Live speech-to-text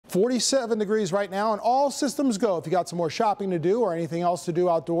47 degrees right now, and all systems go. If you got some more shopping to do or anything else to do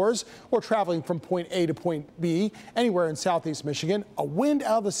outdoors or traveling from point A to point B anywhere in southeast Michigan, a wind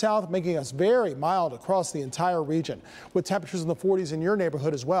out of the south making us very mild across the entire region with temperatures in the 40s in your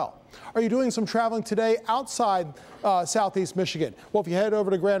neighborhood as well. Are you doing some traveling today outside southeast Michigan? Well, if you head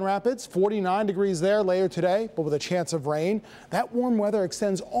over to Grand Rapids, 49 degrees there later today, but with a chance of rain. That warm weather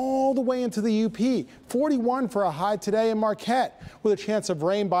extends all the way into the UP. 41 for a high today in Marquette with a chance of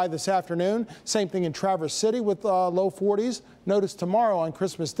rain by this afternoon. Same thing in Traverse City with low 40s. Notice tomorrow on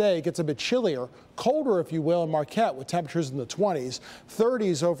Christmas Day it gets a bit chillier, colder if you will, in Marquette with temperatures in the 20s,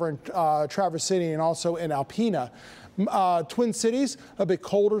 30s over in Traverse City and also in Alpena. Twin Cities, a bit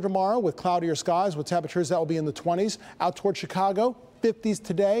colder tomorrow with cloudier skies with temperatures that will be in the 20s. Out toward Chicago, 50s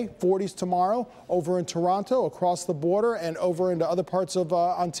today, 40s tomorrow. Over in Toronto, across the border, and over into other parts of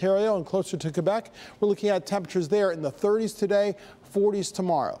Ontario and closer to Quebec, we're looking at temperatures there in the 30s today, 40s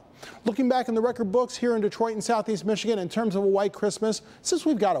tomorrow. Looking back in the record books here in Detroit and southeast Michigan in terms of a white Christmas, since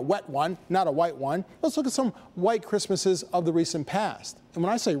we've got a wet one, not a white one, let's look at some white Christmases of the recent past. And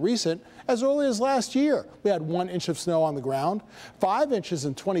when I say recent, as early as last year, we had 1 inch of snow on the ground, 5 inches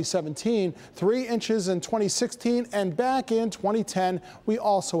in 2017, 3 inches in 2016, and back in 2010, we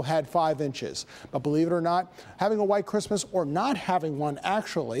also had 5 inches. But believe it or not, having a white Christmas, or not having one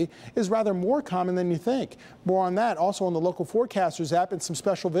actually, is rather more common than you think. More on that also on the Local Forecasters app and some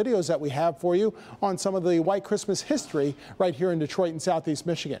special videos that we have for you on some of the white Christmas history right here in Detroit and southeast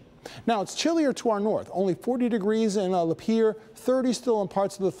Michigan. Now, it's chillier to our north, only 40 degrees in Lapeer, 30 still in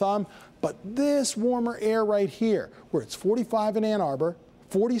parts of the Thumb, but this warmer air right here, where it's 45 in Ann Arbor,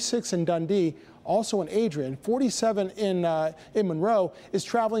 46 in Dundee, also in Adrian, 47 in Monroe, is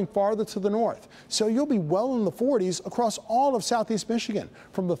traveling farther to the north. So you'll be well in the 40s across all of southeast Michigan,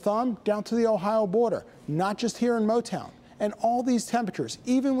 from the Thumb down to the Ohio border, not just here in Motown. And all these temperatures,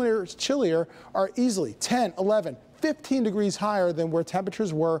 even when it's chillier, are easily 10, 11, 15 degrees higher than where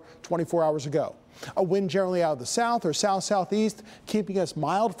temperatures were 24 hours ago. A wind generally out of the south or south-southeast, keeping us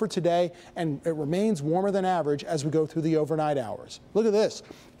mild for today, and it remains warmer than average as we go through the overnight hours. Look at this,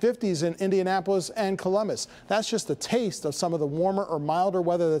 50s in Indianapolis and Columbus. That's just a taste of some of the warmer or milder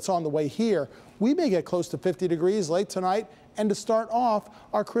weather that's on the way here. We may get close to 50 degrees late tonight and to start off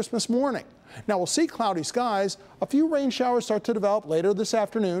our Christmas morning. Now we'll see cloudy skies. A few rain showers start to develop later this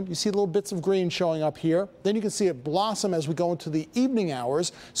afternoon. You see little bits of green showing up here. Then you can see it blossom as we go into the evening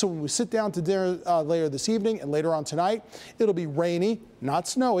hours. So when we sit down to dinner later this evening and later on tonight, it'll be rainy, not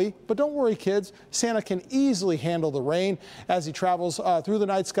snowy. But don't worry, kids. Santa can easily handle the rain as he travels through the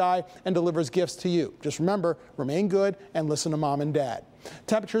night sky and delivers gifts to you. Just remember, remain good and listen to mom and dad.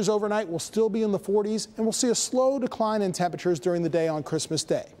 Temperatures overnight will still be in the 40s, and we'll see a slow decline in temperatures during the day on Christmas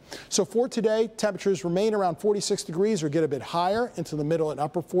Day. So for today, temperatures remain around 46 degrees or get a bit higher into the middle and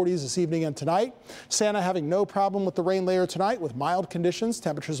upper 40s this evening and tonight. Santa having no problem with the rain later tonight with mild conditions.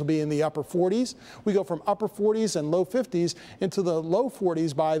 Temperatures will be in the upper 40s. We go from upper 40s and low 50s into the low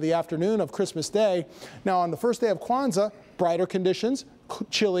 40s by the afternoon of Christmas Day. Now on the first day of Kwanzaa, brighter conditions,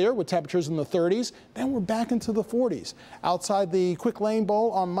 chillier with temperatures in the 30s. Then we're back into the 40s outside the Quick Lane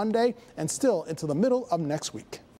Bowl on Monday and still into the middle of next week.